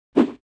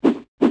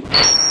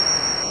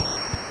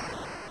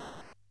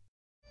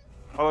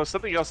Although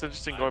something else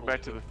interesting going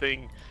back to the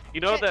thing,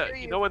 you know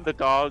when the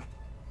dog,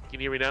 can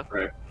you hear me now?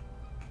 Right.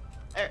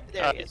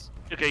 There he is.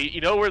 Okay,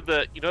 you know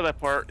that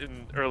part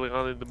in early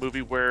on in the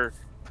movie where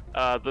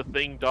the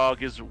thing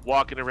dog is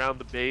walking around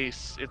the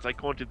base, it's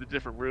like going to the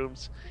different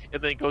rooms,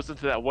 and then it goes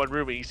into that one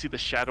room and you see the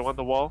shadow on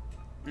the wall?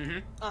 Mm-hmm.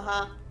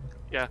 Uh-huh.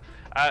 Yeah.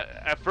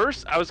 At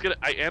first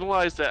I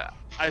analyzed that.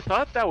 I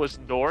thought that was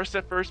Norse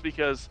at first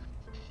because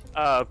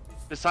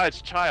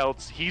besides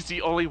Childs, he's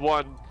the only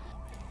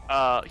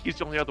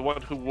other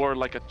one who wore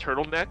like a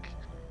turtleneck,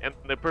 and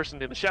the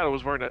person in the shadow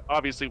was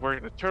obviously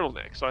wearing a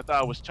turtleneck, so I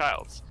thought it was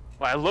Childs.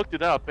 But I looked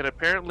it up, and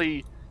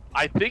apparently,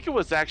 I think it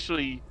was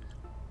actually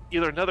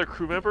either another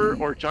crew member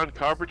or John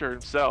Carpenter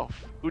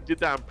himself who did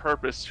that on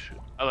purpose.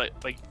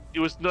 Like it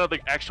was none of the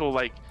actual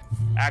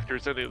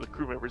actors, any of the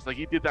crew members. Like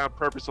he did that on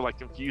purpose to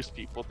confuse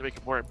people to make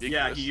it more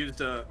ambiguous.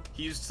 Yeah,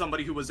 he used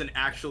somebody who wasn't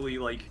actually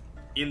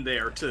in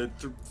there to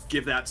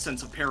give that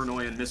sense of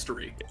paranoia and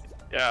mystery.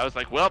 Yeah, I was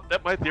like, well,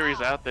 my theory is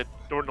out that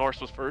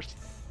Norse was first.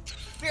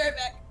 Be right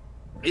back.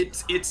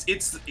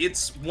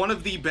 It's one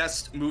of the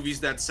best movies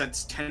that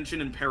sets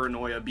tension and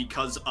paranoia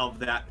because of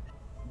that.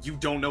 You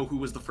don't know who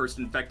was the first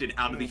infected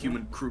out of the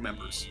human crew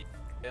members.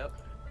 Yep.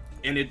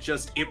 And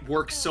it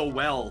works so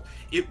well.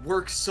 It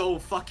works so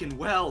fucking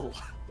well.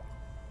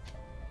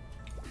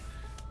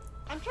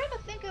 I'm trying to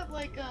think of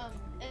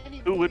any.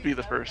 Who would be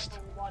the first?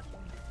 I'm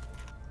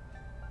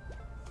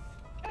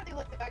trying to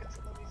look back at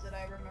some movies that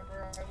I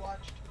remember I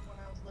watched when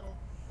I was little.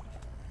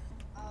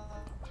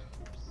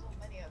 There's so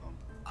many of them.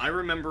 I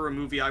remember a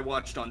movie I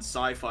watched on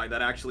Sci-Fi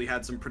that actually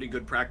had some pretty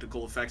good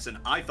practical effects and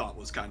I thought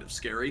was kind of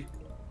scary.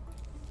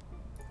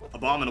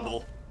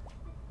 Abominable.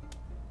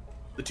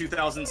 The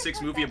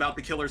 2006 movie about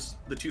the killers.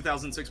 The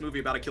 2006 movie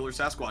about a killer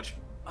Sasquatch.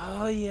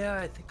 Oh yeah,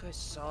 I think I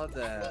saw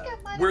that.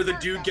 Where the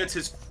dude gets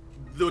his,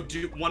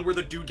 one where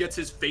the dude gets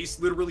his face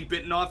literally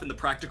bitten off, and the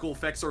practical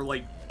effects are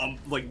like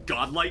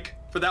godlike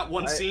for that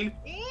one scene.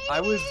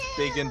 I was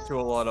big into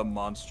a lot of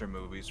monster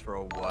movies for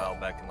a while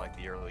back in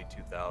the early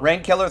 2000s.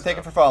 Rain Killer, thank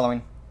you for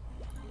following.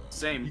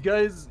 Same.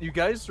 You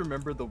guys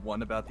remember the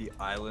one about the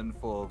island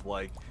full of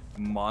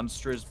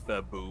monstrous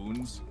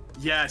baboons?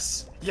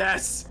 Yes.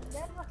 Yes.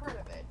 Never heard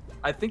of it.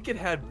 I think it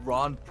had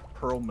Ron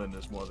Perlman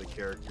as one of the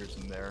characters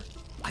in there.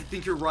 I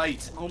think you're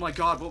right. Oh my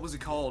god, what was it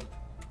called?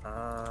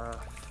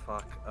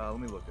 Fuck. Let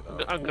me look it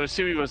up. I'm gonna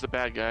assume he was the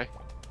bad guy.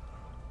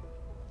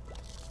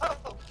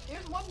 Oh,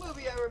 here's one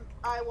movie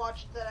I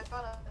watched that I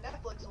found on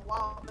Netflix a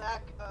while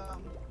back. I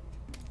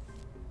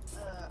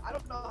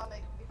don't know how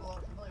many people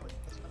are familiar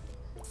with this one.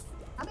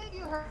 How many of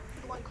you heard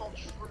of the one called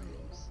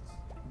Shrooms?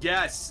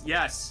 Yes.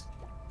 Yes.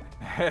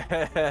 Yay!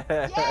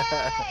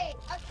 I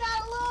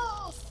got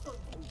loose!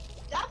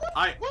 That one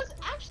was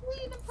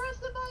actually an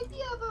impressive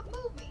idea of a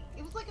movie.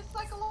 It was like a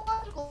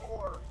psychological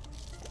horror.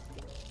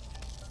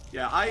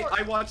 Yeah,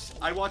 I watch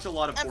a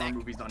lot of horror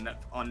movies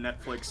on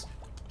Netflix.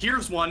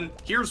 Here's one.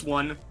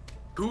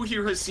 Who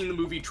here has seen the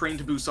movie Train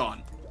to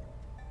Busan?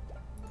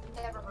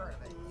 Never heard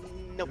of it.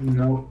 Nope.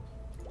 No.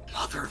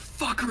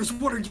 Motherfuckers,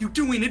 what are you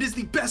doing? It is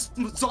the best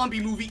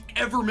zombie movie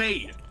ever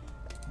made.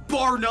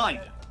 Bar none.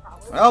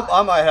 Well,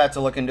 I might have to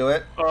look into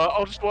it.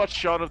 I'll just watch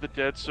Shaun of the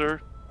Dead, sir.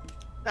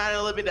 Nah,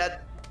 it'll be dead.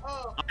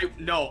 Oh.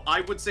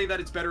 I would say that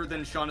it's better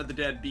than Shaun of the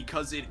Dead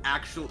because it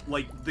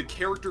actually, the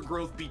character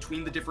growth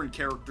between the different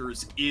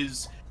characters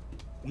is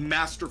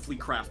masterfully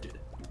crafted.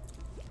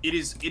 It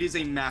is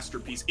a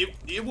masterpiece.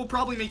 It will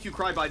probably make you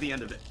cry by the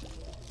end of it.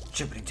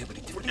 At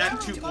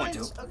 2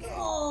 points. Okay.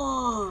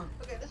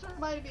 Okay, this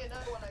reminded me of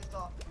another one I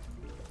saw.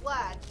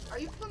 Vlad, are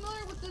you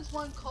familiar with this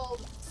one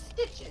called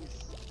Stitches?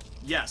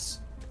 Yes.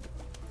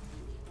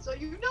 So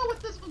you know what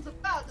this one's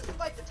about,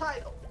 despite the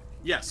title.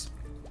 Yes.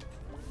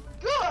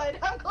 Good!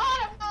 I'm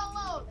glad I'm not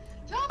alone!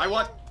 Tell me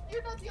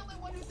you're not the only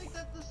one who thinks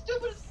that's the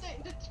stupidest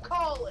thing to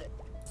call it!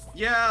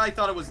 Yeah, I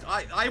thought it was...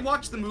 I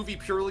watched the movie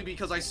purely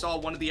because I saw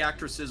one of the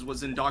actresses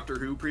was in Doctor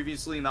Who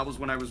previously, and that was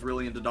when I was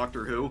really into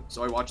Doctor Who,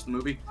 so I watched the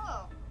movie.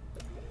 Oh.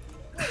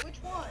 Wait, which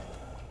one?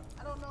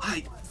 I don't know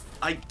which one.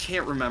 I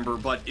can't remember,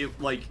 but it,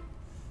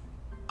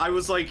 I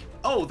was like,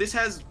 oh, this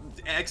has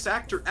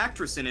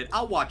actress in it.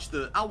 I'll watch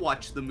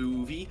the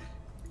movie.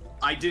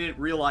 I didn't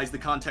realize the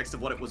context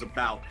of what it was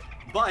about.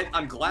 But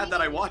I'm glad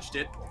that I watched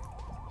it.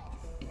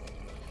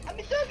 I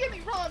mean, don't get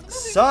me wrong, the movie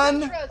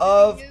Son was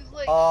of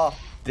interesting, a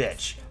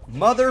bitch.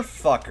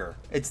 Motherfucker.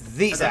 It's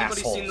these Has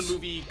assholes. anybody seen the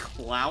movie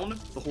Clown?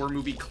 The horror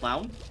movie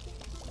Clown?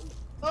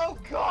 Oh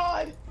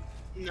god!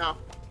 No.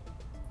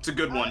 It's a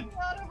good one. I've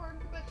not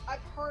heard of it,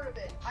 I've heard of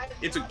it. I've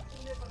It's not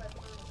seen it, but I've heard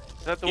of it.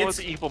 Is that the one with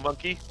the evil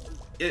monkey?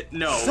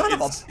 No. Son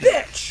of a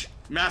bitch!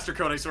 Master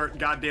Code, I swear.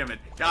 God damn it.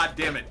 God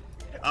damn it.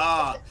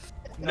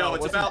 No,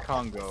 it's about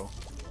Congo.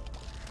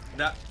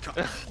 That.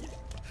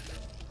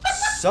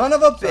 Son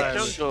of a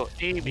bitch. Jungle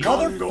Amy.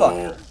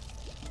 Motherfucker.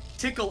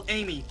 Tickle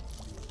Amy.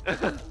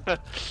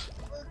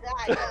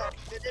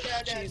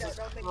 Jesus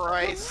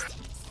Christ.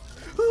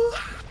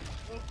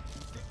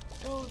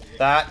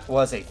 That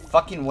was a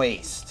fucking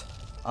waste.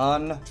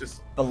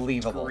 Just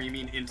Unbelievable.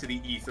 screaming into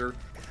the ether.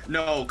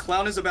 No,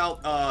 Clown is about,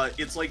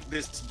 it's like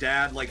this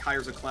dad, like,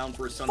 hires a clown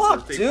for his son's Fuck,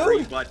 birthday dude.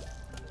 party,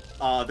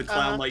 but, the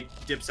clown, like,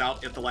 dips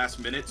out at the last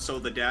minute, so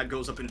the dad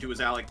goes up into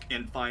his attic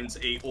and finds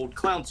a old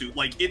clown suit.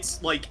 Like,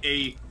 it's like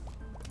a,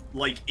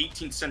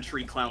 18th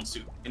century clown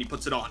suit, and he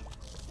puts it on.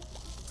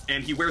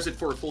 And he wears it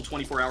for a full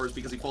 24 hours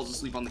because he falls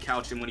asleep on the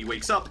couch, and when he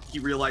wakes up, he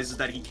realizes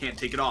that he can't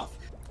take it off.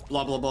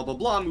 Blah, blah, blah, blah,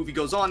 blah. Movie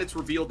goes on. It's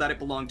revealed that it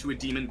belonged to a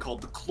demon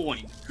called the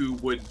Cloyne, who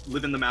would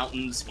live in the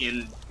mountains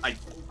in, I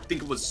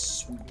think it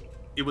was,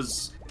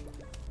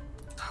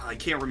 I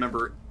can't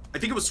remember. I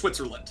think it was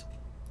Switzerland.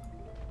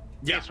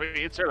 Yeah.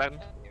 Switzerland.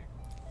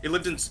 It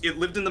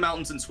lived in the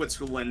mountains in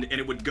Switzerland, and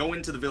it would go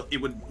into the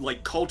it would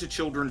like call to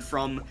children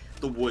from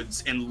the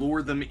woods and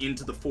lure them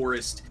into the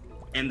forest,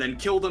 and then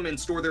kill them and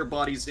store their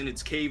bodies in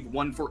its cave,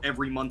 one for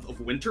every month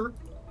of winter.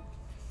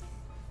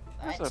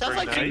 Sounds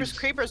like nice.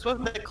 Creepers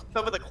with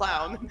a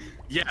clown.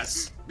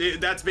 Yes,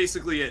 that's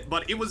basically it.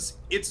 But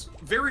it's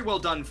very well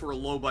done for a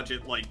low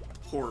budget like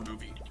horror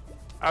movie.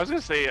 I was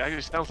gonna say, it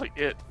actually sounds like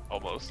it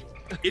almost.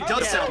 It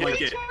does sound like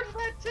it.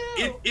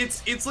 It.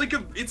 It's like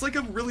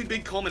a really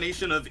big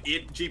culmination of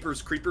it,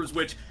 Jeepers Creepers,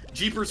 which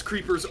Jeepers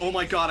Creepers. Oh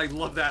my god, I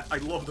love that. I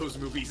love those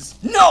movies.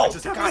 No! I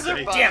just have to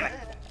say. Damn it!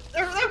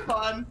 They're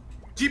fun.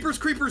 Jeepers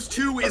Creepers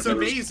 2 is I've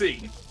never-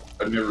 amazing.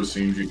 I've never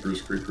seen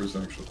Jeepers Creepers,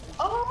 actually.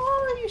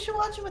 Oh, you should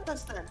watch it with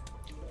us then.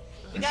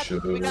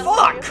 Should've.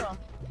 Fuck!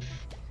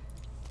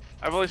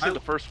 I've only seen the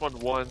first one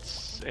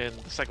once, and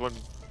the second one.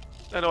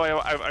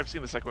 I've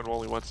seen the second one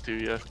only once too.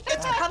 Yeah.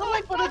 It's kind of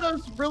like one of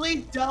those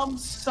really dumb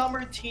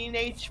summer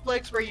teenage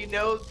flicks where you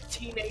know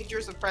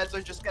teenagers and friends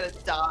are just gonna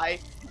die,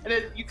 and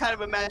then you kind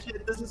of imagine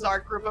that this is our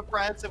group of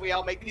friends and we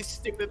all make these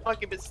stupid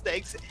fucking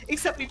mistakes,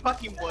 except we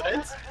fucking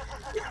wouldn't.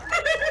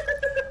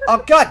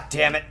 Oh god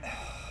damn it!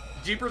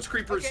 Jeepers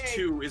Creepers Okay.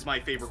 2 is my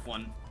favorite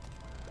one.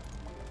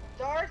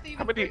 Dorothy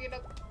How was many-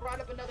 brought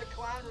up another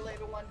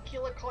clown-related one.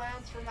 Killer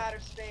Clowns from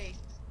Outer Space.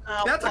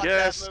 Oh, That's a- fuck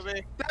Yes. that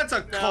movie. That's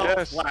a cult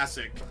Yes.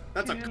 classic.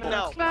 That's a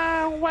cult. No.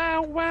 Wow!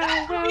 Wow!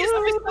 That Wow! movie is the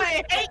reason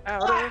why I hate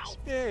Outer clowns.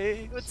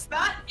 space. It's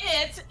not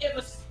it, it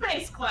was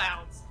space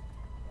clowns.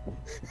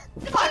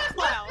 Fuck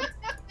clowns.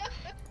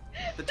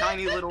 The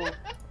tiny little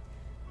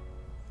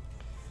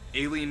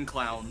alien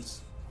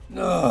clowns.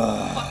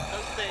 Ugh. Fuck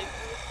those things.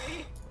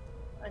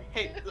 I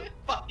hate the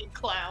fucking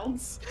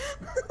clowns.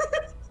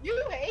 You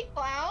hate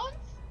clowns?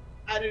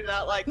 I do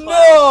not like clowns.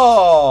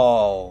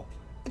 No!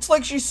 It's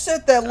like she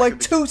said that like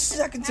 2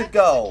 seconds Attack of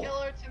ago. the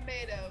Killer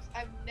Tomatoes.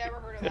 I've never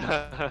heard of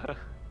that.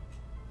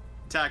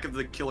 Attack of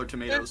the Killer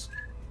Tomatoes.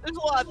 There's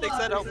a lot of things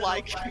I don't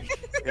like.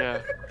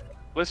 Yeah.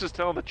 Let's just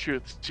tell him the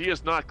truth. She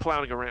is not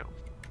clowning around.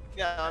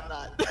 Yeah, I'm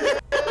not.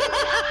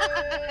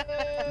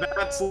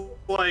 That's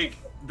like.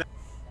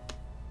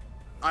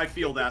 I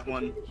feel that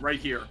one right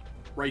here.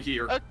 Right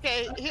here.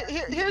 Okay,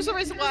 here's the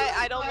reason why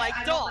I don't like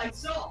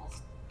dolls.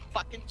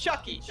 Fucking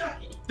Chucky.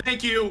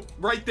 Thank you.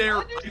 Right there.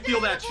 I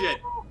feel that shit.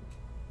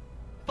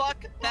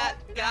 Fuck that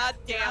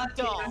goddamn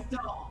doll.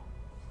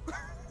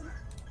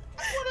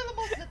 One of the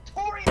most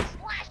notorious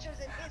slashers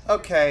in history.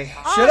 Okay,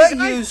 should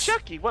I use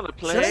Chucky? Wanna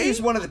play? should I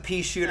use one of the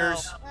pea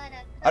shooters?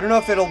 I don't know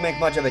if it'll make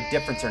much of a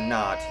difference or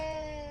not.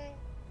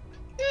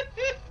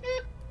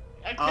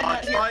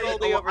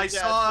 I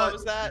saw What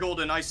was that?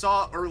 Golden. I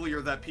saw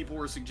earlier that people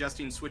were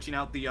suggesting switching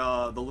out the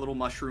little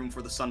mushroom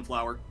for the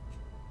sunflower.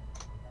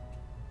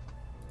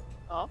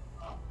 Oh.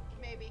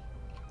 Maybe.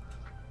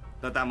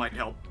 That might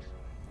help.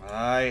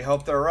 I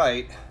hope they're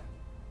right.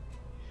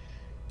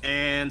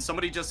 And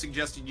somebody just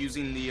suggested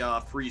using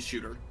the freeze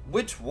shooter.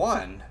 Which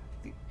one?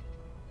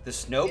 The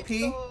snow It's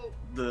pea?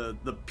 The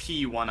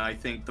pea one, I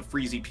think. The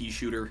freezy pea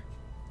shooter.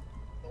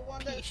 the one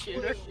Pea that's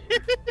shooter.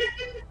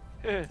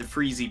 Eh. The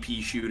freezy pea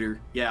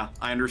shooter. Yeah,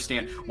 I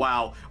understand.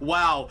 Wow.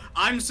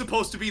 I'm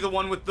supposed to be the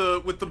one with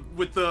the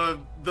like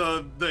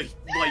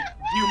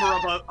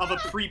humor of a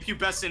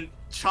prepubescent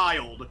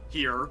child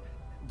here.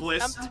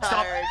 Bliss. I'm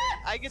tired.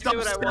 I can do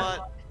what I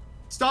want.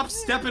 Stop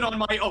stepping on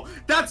my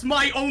that's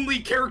my only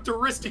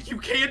characteristic. You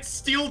can't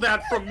steal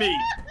that from me.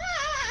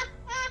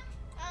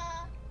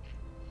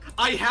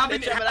 I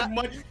haven't had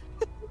much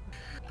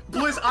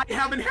Bliss, I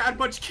haven't had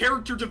much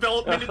character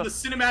development in the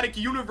cinematic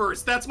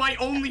universe. That's my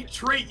only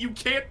trait. You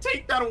can't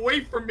take that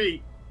away from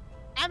me.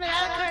 I'm an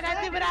Alucard,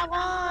 I do what I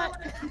want.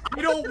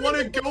 I don't want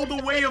to go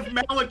the way of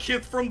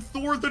Malekith from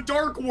Thor: The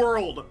Dark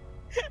World.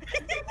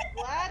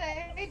 Glad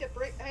I hate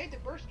to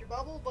burst your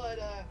bubble, but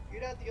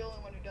you're not the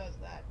only one who does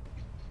that.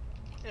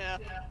 Yeah.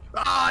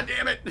 Ah,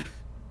 damn it.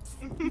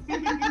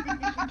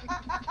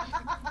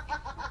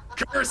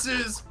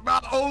 Curses, my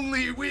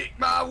weakness.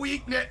 But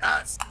we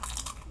asked.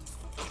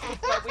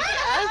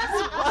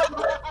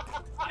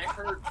 I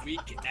heard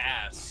weak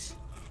ass.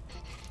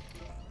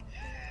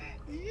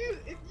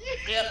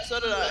 Yep, so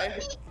did I.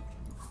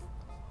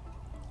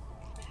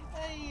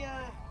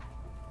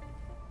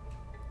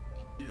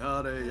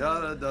 Yada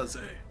yada does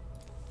it.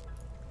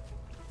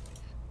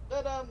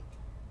 But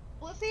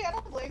Blissy, I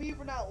don't blame you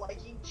for not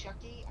liking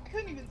Chucky. I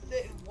couldn't even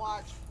sit and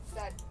watch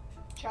that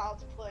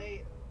child's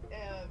play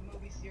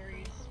movie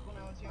series when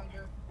I was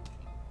younger.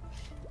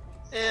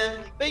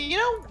 But you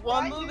know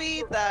one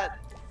movie that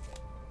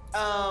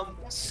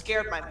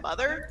scared my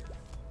mother?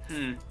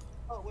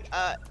 Oh, which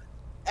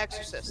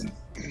Exorcist.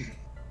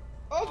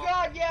 Oh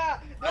god, yeah!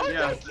 No,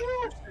 Yeah. thank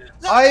you!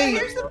 No,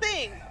 here's the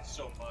thing.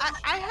 So much.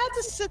 I had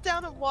to sit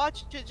down and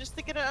watch it just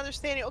to get an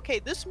understanding. Okay,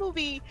 this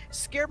movie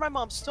scared my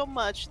mom so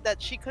much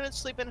that she couldn't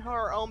sleep in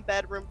her own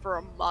bedroom for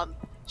a month.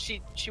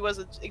 She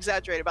wasn't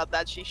exaggerating about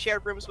that. She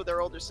shared rooms with her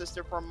older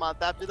sister for a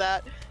month after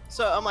that.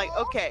 So I'm like,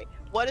 okay,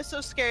 what is so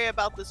scary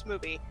about this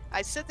movie?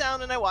 I sit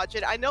down and I watch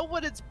it. I know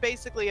what it's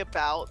basically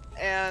about,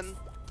 and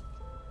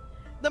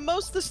the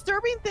most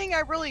disturbing thing I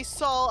really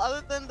saw,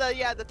 other than the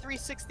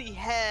 360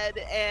 head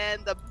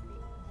and the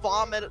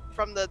vomit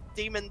from the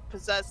demon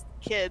possessed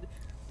kid,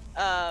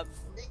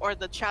 or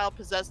the child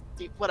possessed,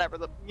 whatever,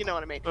 you know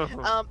what I mean.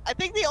 I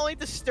think the only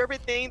disturbing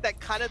thing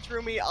that kind of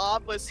threw me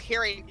off was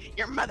hearing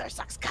 "Your mother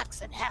sucks cocks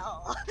in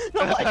hell."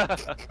 I'm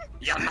like,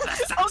 Your mother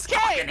sucks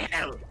okay. in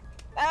hell.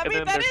 I And mean,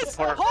 then that there's is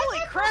the part- holy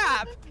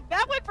crap.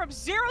 That went from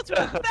 0 to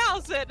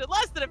 1,000 in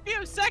less than a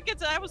few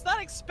seconds, and I was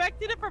not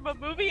expecting it from a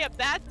movie of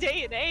that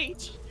day and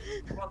age.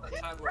 About that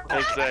time where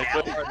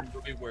Exactly. the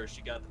movie where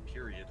she got the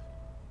period.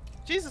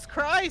 Jesus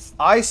Christ.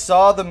 I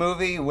saw the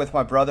movie with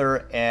my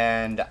brother,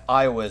 and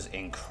I was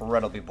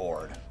incredibly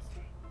bored.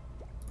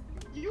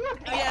 You have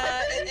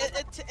Yeah,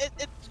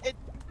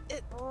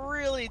 it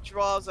really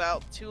draws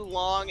out too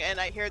long, and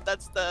I hear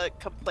that's the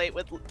complaint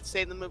with,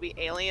 say, the movie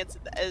Aliens,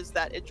 is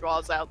that it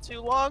draws out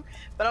too long.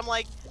 But I'm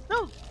like,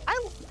 no,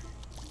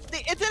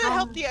 it didn't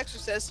help The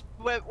Exorcist,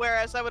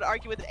 whereas I would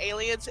argue with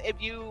Aliens,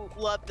 if you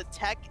love the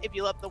tech, if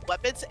you love the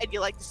weapons, and you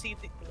like to see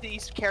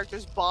these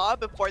characters bomb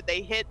before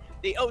they hit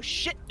the oh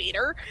shit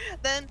meter,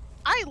 then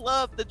I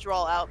love the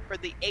draw out for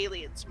the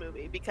Aliens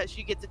movie, because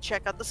you get to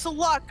check out the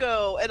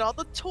Sulaco and all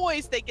the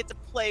toys they get to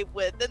play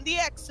with, and the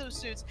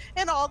exosuits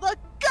and all the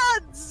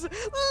guns. Look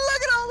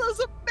at all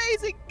those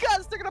amazing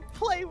guns they're gonna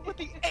play with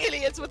the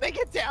aliens when they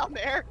get down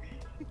there.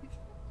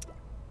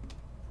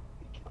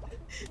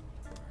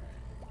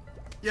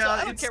 Yeah, So I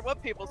don't it's- care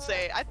what people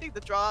say. I think the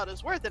draw out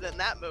is worth it in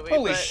that movie.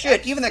 Holy but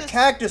shit, even the Exorcist-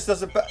 cactus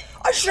does it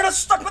I should have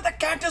stuck with the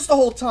cactus the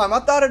whole time. I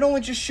thought it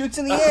only just shoots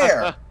in the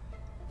air.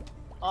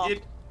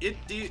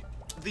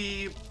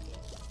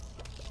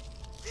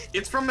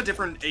 It's from a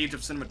different age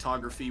of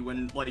cinematography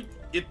when, like,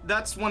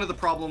 that's one of the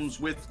problems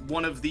with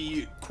one of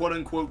the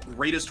quote-unquote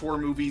greatest horror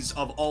movies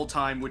of all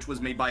time, which was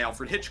made by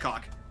Alfred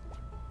Hitchcock,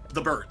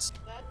 The Birds.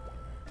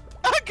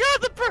 Oh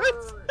god, the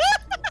birds!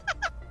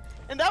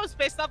 And that was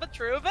based off a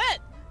true event.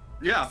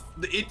 Yeah,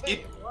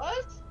 Wait,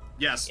 what?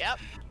 yes. Yep.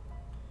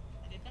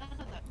 I did not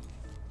know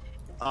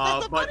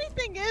that. The But funny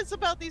thing is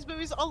about these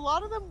movies, a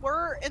lot of them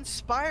were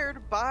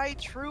inspired by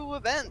true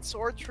events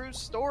or true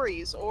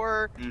stories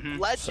or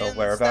legends that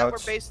were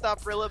whereabouts? based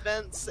off real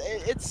events.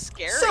 It's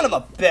scary. Son of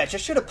a bitch, I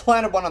should have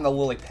planted one on the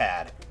lily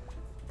pad.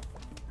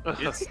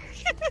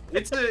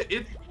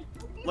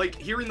 like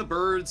hearing the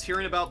birds,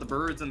 hearing about the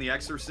birds and the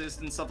Exorcist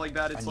and stuff like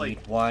that. It's I like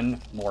need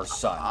one more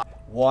sun.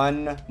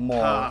 One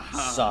more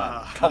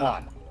sun. Come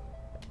on.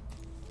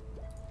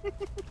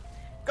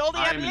 Goldie,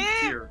 I I'm in believe!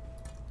 fear.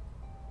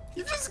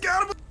 You just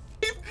gotta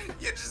believe.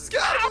 You just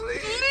gotta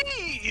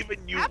believe.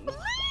 Even you. I believe!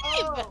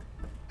 Oh,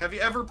 Have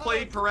you ever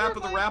played Parappa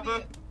the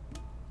Rappa?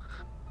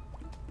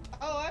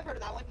 oh, I've heard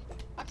of that one.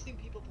 I've seen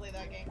people play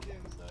that game too,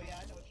 so yeah,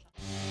 I know what you're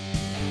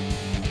talking about.